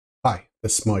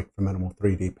This is Mike from Minimal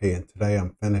 3DP, and today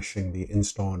I'm finishing the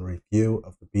install and review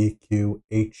of the BIQU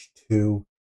H2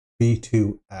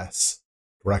 V2s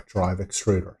direct drive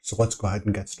extruder. So let's go ahead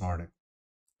and get started.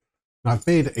 Now, I've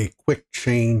made a quick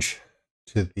change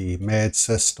to the MAD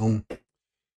system.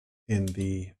 In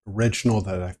the original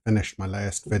that I finished my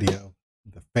last video,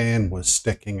 the fan was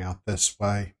sticking out this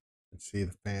way. You can see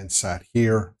the fan sat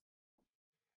here,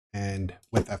 and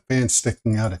with that fan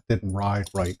sticking out, it didn't ride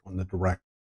right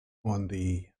on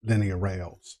the linear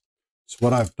rails. So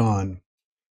what I've done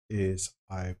is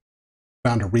I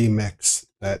found a remix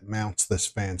that mounts this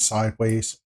fan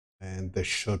sideways, and this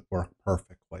should work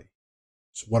perfectly.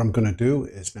 So what I'm going to do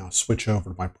is now switch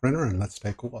over to my printer and let's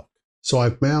take a look. So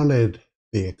I've mounted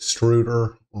the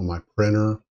extruder on my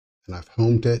printer and I've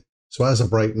homed it. So as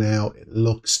of right now, it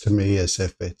looks to me as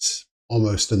if it's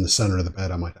almost in the center of the bed.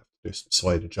 I might have to do some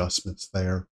slight adjustments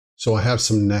there. So I have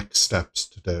some next steps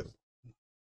to do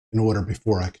in order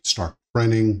before I can start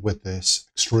printing with this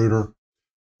extruder.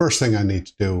 First thing I need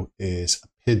to do is a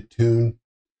PID tune.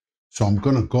 So I'm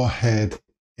going to go ahead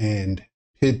and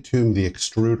PID tune the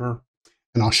extruder,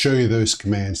 and I'll show you those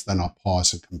commands, then I'll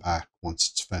pause and come back once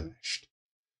it's finished.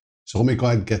 So let me go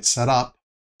ahead and get set up,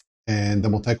 and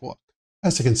then we'll take a look.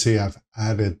 As you can see, I've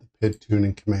added the PID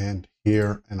tuning command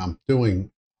here, and I'm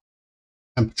doing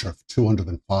temperature of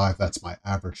 205. That's my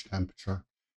average temperature.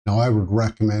 Now, I would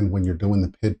recommend when you're doing the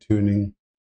PID tuning,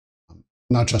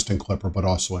 not just in Clipper, but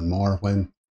also in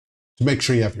Marlin, to make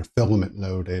sure you have your filament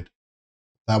loaded.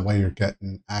 That way you're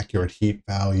getting accurate heat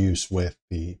values with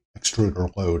the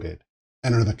extruder loaded.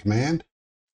 Enter the command,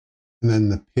 and then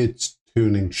the PID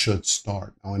tuning should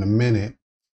start. Now, in a minute,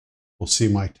 we'll see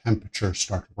my temperature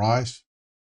start to rise.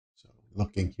 So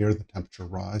looking here, the temperature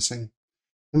rising.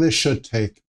 And this should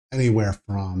take anywhere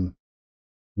from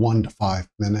 1 to 5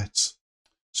 minutes.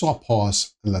 So I'll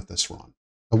pause and let this run.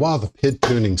 Now, while the PID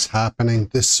tuning's happening,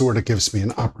 this sort of gives me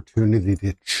an opportunity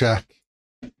to check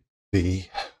the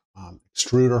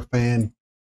extruder fan,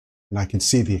 and I can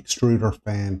see the extruder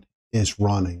fan is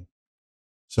running.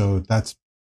 So that's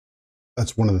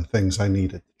one of the things I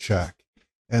needed to check.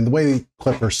 And the way the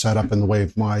Clipper's set up and the way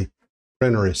my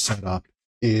printer is set up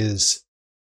is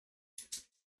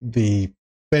the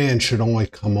fan should only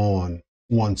come on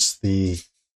once the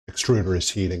extruder is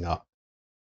heating up.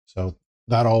 So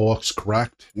that all looks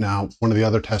correct. Now, one of the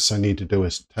other tests I need to do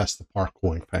is test the part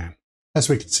cooling fan. As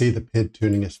we can see, the PID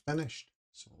tuning is finished.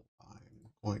 So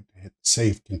I'm going to hit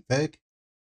Save Config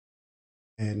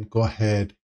and go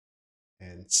ahead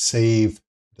and save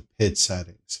the PID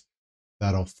settings.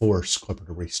 That'll force Clipper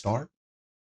to restart.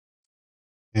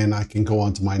 And I can go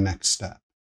on to my next step.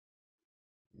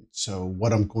 So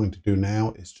what I'm going to do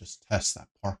now is just test that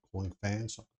part cooling fan.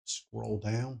 So I'll scroll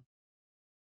down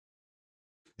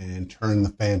and turn the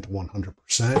fan to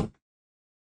 100%.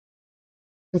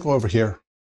 And go over here,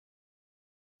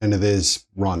 and it is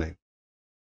running.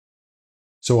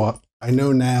 So I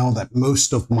know now that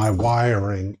most of my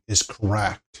wiring is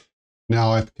correct.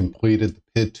 Now I've completed the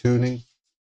PID tuning.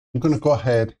 I'm going to go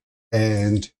ahead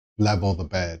and level the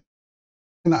bed.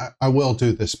 And I will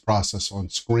do this process on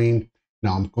screen.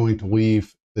 Now I'm going to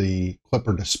leave the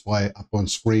Clipper display up on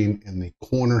screen. In the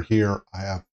corner here, I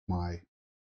have my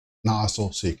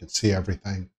nozzle so you can see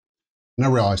everything. And I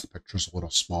realize the picture's a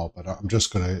little small, but I'm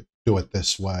just going to do it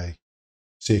this way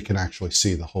so you can actually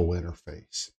see the whole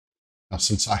interface. Now,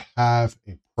 since I have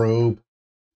a probe,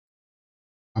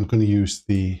 I'm going to use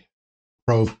the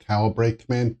probe calibrate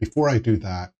command. Before I do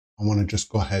that, I want to just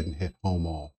go ahead and hit Home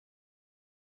All,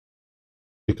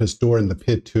 because during the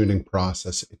PID tuning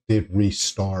process, it did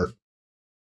restart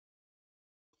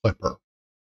Clipper.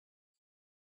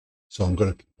 So I'm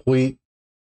going to complete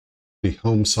the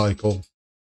home cycle.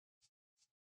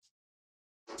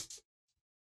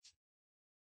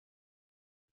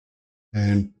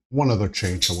 And one other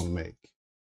change I want to make.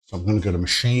 So I'm going to go to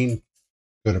Machine,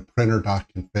 go to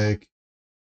Printer.config.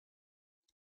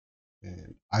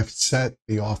 And I've set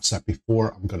the offset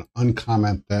before. I'm going to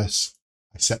uncomment this.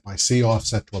 I set my C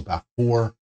offset to about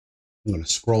 4. I'm going to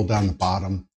scroll down the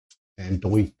bottom and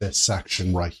delete this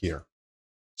section right here.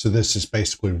 So this is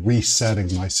basically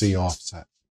resetting my Z offset.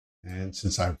 And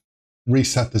since I've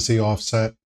reset the Z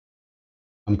offset,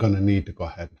 I'm going to need to go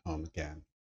ahead and home again.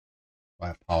 I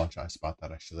apologize about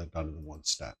that. I should have done it in one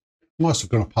step. I'm also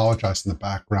going to apologize in the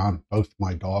background. Both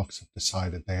my dogs have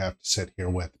decided they have to sit here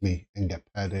with me and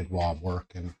get petted while I'm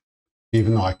working.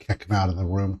 Even though I kick them out of the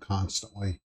room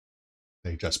constantly,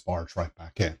 they just barge right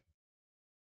back in.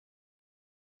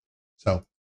 So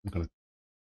I'm going to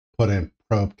put in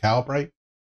probe calibrate,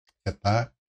 hit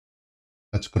that.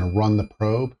 That's going to run the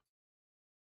probe,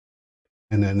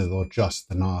 and then it'll adjust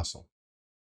the nozzle.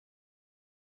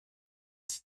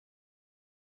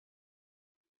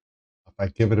 I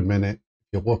give it a minute,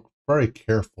 if you look very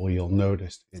carefully, you'll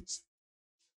notice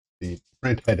the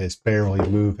print head is barely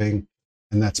moving,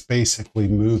 and that's basically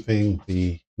moving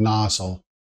the nozzle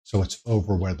so it's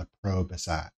over where the probe is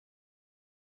at.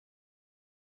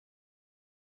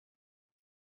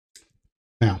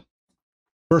 Now,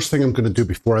 first thing I'm going to do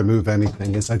before I move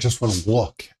anything is I just want to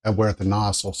look at where the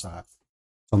nozzle's at.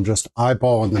 So I'm just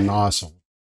eyeballing the nozzle.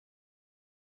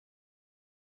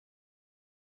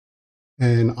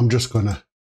 And I'm just going to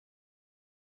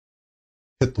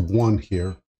hit the 1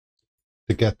 here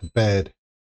to get the bed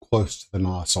close to the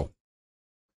nozzle.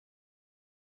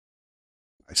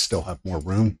 I still have more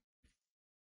room.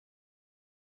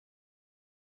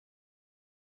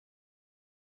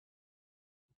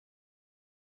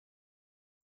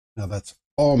 Now that's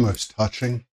almost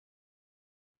touching.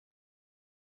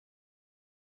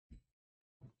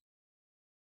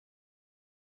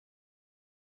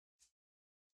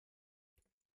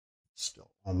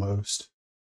 Still almost.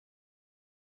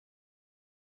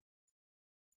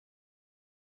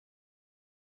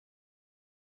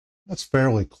 That's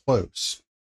fairly close.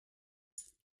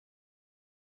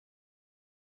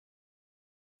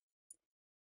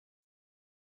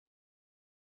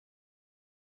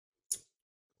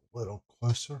 A little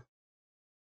closer.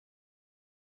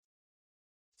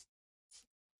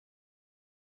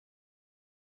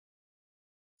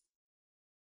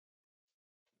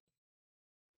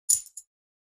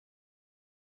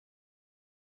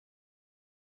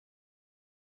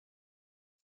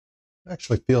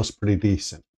 Actually feels pretty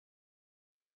decent.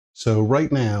 So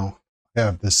right now I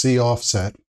have the Z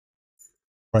offset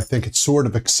where I think it's sort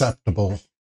of acceptable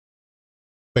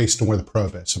based on where the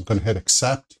probe is. So I'm going to hit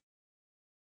accept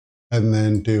and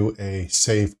then do a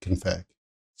save config.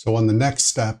 So on the next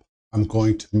step, I'm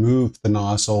going to move the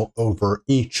nozzle over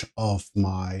each of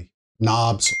my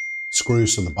knobs,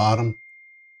 screws on the bottom,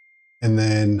 and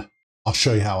then I'll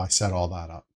show you how I set all that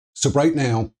up. So right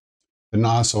now, the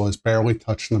nozzle is barely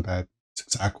touching the bed.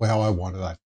 It's exactly how I want it.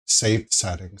 I've saved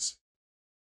settings.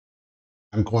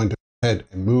 I'm going to go ahead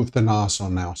and move the nozzle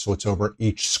now so it's over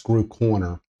each screw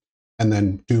corner and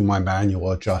then do my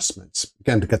manual adjustments,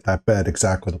 again, to get that bed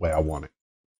exactly the way I want it.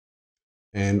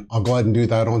 And I'll go ahead and do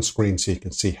that on screen so you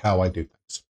can see how I do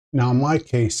things. Now, in my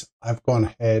case, I've gone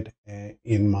ahead and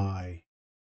in my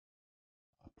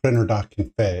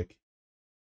printer.config, if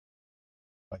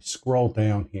I scroll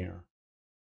down here,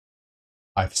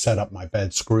 I've set up my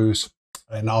bed screws,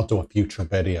 and I'll do a future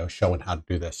video showing how to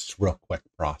do this. It's a real quick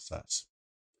process.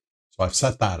 So I've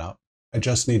set that up. I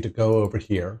just need to go over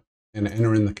here and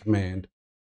enter in the command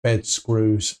bed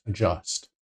screws adjust.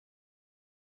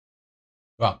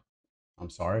 Well, I'm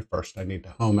sorry, first I need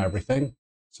to home everything.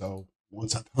 So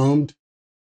once I've homed,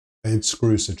 bed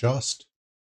screws adjust.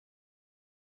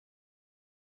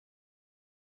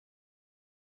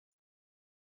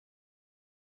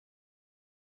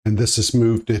 And this has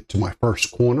moved it to my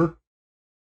first corner.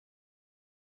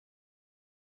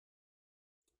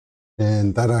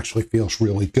 And that actually feels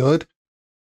really good.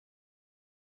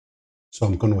 So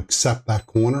I'm going to accept that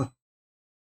corner.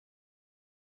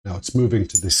 Now it's moving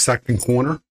to the second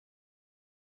corner.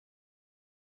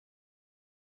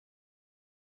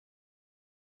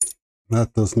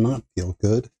 That does not feel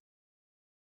good.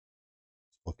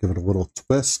 I'll give it a little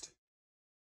twist.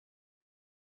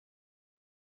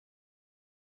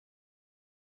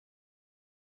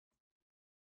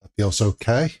 That feels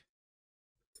okay.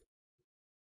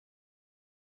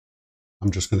 I'm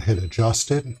just going to hit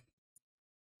adjusted.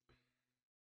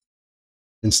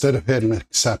 Instead of hitting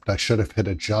accept, I should have hit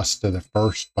adjusted at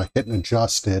first. By hitting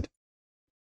adjusted,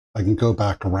 I can go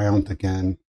back around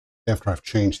again after I've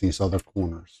changed these other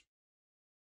corners.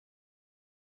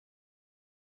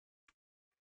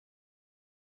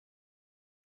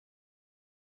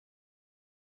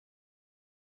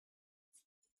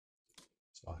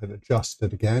 So I'll hit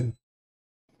adjusted again.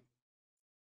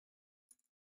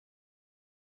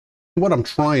 What I'm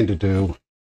trying to do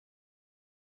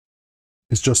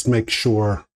is just make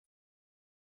sure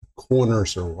the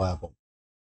corners are level.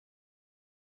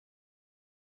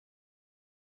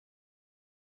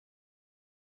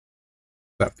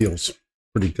 That feels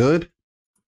pretty good.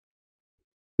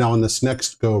 Now on this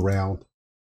next go round,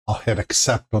 I'll hit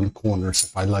accept on the corners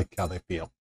if I like how they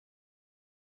feel.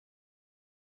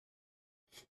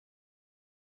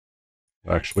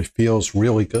 It actually feels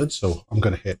really good, so I'm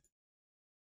going to hit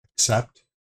accept.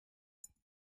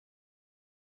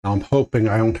 Now I'm hoping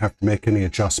I don't have to make any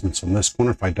adjustments on this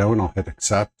corner. If I don't, I'll hit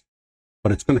accept.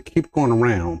 But it's going to keep going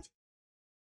around.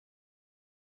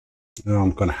 Now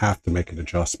I'm going to have to make an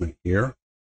adjustment here.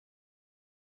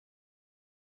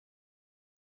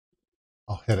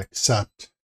 I'll hit accept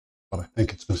but I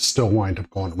think it's going to still wind up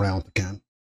going around again.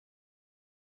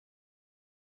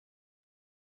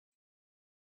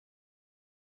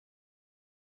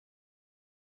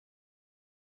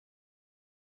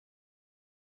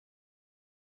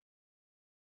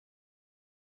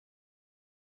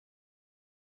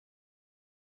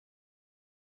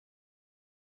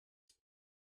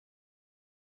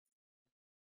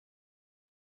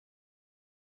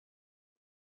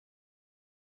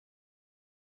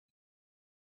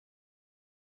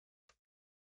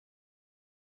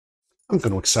 I'm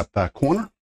going to accept that corner.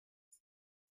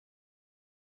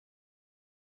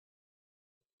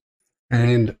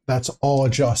 And that's all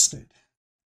adjusted.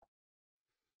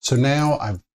 So now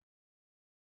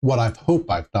what I hope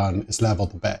I've done is level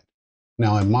the bed.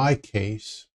 Now in my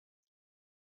case,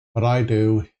 what I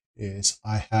do is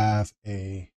I have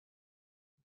a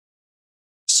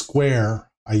square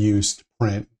I use to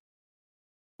print.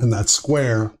 And that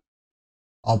square,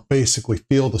 I'll basically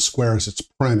feel the square as it's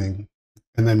printing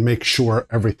and then make sure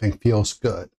everything feels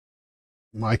good.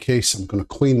 In my case, I'm going to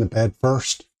clean the bed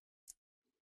first.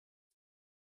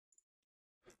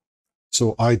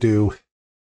 So I do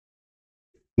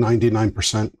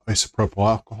 99% isopropyl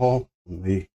alcohol on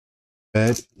the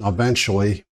bed. Now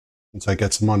eventually, once I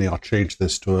get some money, I'll change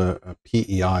this to a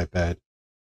PEI bed.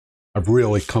 I've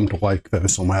really come to like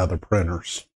those on my other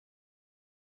printers.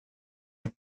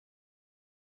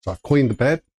 So I've cleaned the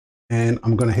bed and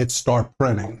I'm going to hit start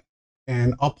printing.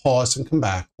 And I'll pause and come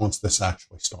back once this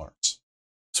actually starts.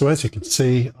 So as you can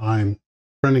see, I'm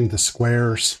printing the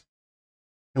squares.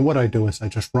 And what I do is I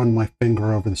just run my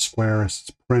finger over the square as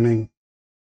it's printing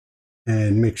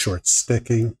and make sure it's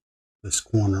sticking. This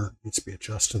corner needs to be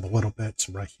adjusted a little bit.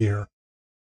 So right here.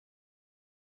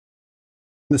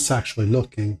 This is actually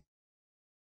looking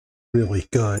really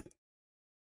good.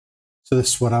 So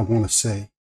this is what I want to see.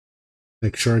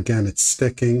 Make sure again it's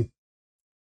sticking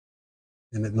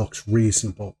and it looks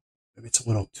reasonable. Maybe it's a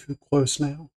little too close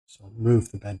now, so I'll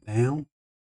move the bed down.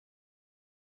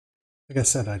 Like I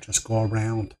said, I just go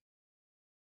around,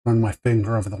 run my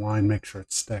finger over the line, make sure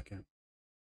it's sticking.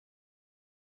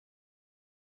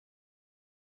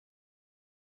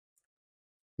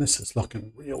 This is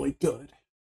looking really good.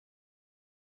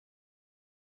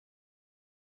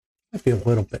 Might be a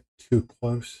little bit too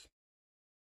close.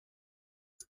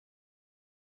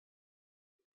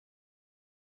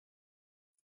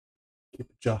 Keep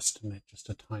adjusting it just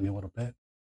a tiny little bit.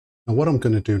 Now what I'm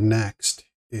going to do next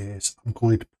is I'm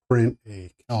going to print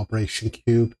a calibration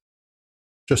cube,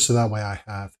 just so that way I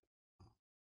have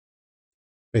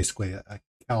basically a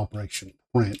calibration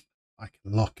print I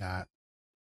can look at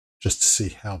just to see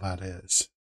how that is.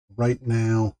 Right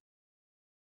now,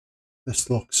 this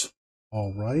looks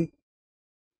all right.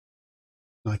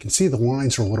 Now I can see the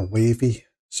lines are a little wavy,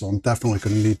 so I'm definitely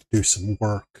going to need to do some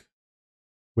work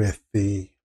with the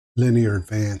linear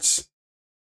advance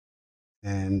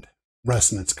and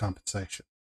resonance compensation.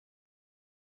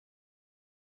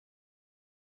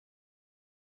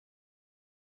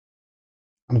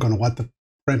 I'm going to let the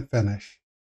print finish,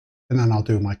 and then I'll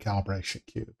do my calibration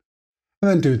cube.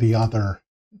 And then do the other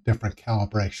different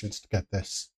calibrations to get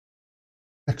this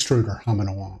extruder humming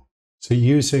along. So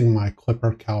using my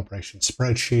Clipper calibration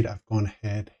spreadsheet, I've gone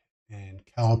ahead and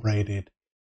calibrated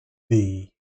the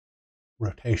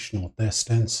rotational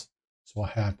distance. So I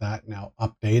have that now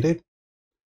updated.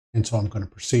 And so I'm going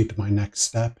to proceed to my next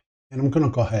step, and I'm going to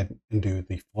go ahead and do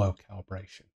the flow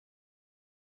calibration.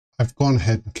 I've gone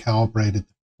ahead and calibrated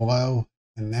the flow,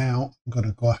 and now I'm going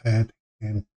to go ahead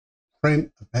and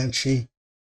print a benchy,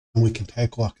 and we can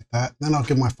take a look at that. Then I'll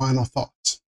give my final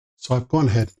thoughts. So I've gone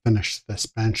ahead and finished this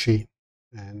benchy,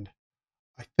 and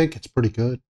I think it's pretty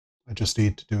good. I just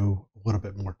need to do a little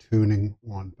bit more tuning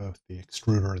on both the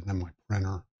extruder and then my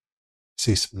printer.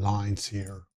 See some lines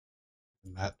here.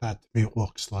 And that to me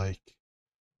looks like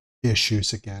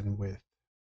issues again with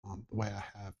the way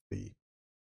I have the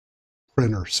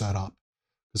printer set up,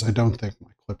 because I don't think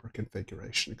my Clipper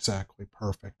configuration exactly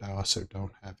perfect. I also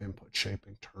don't have input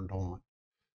shaping turned on,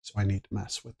 so I need to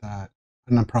mess with that.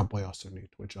 And I probably also need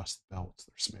to adjust the belts.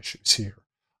 There's some issues here.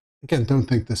 Again, don't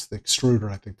think this is the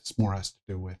extruder. I think this more has to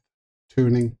do with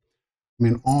tuning. I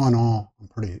mean, all in all, I'm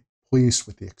pretty pleased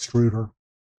with the extruder.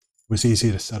 It was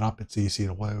easy to set up. It's easy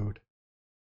to load.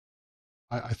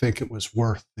 I think it was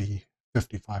worth the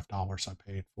 $55 I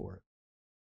paid for it.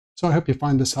 So I hope you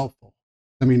find this helpful.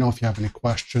 Let me know if you have any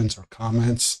questions or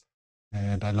comments,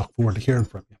 and I look forward to hearing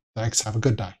from you. Thanks. Have a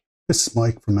good day. This is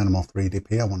Mike from Minimal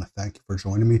 3DP. I want to thank you for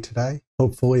joining me today.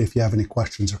 Hopefully, if you have any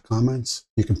questions or comments,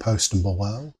 you can post them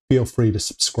below. Feel free to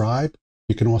subscribe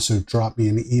You can also drop me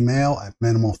an email at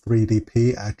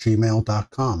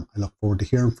minimal3dp@gmail.com. I look forward to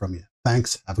hearing from you.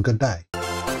 Thanks. Have a good day.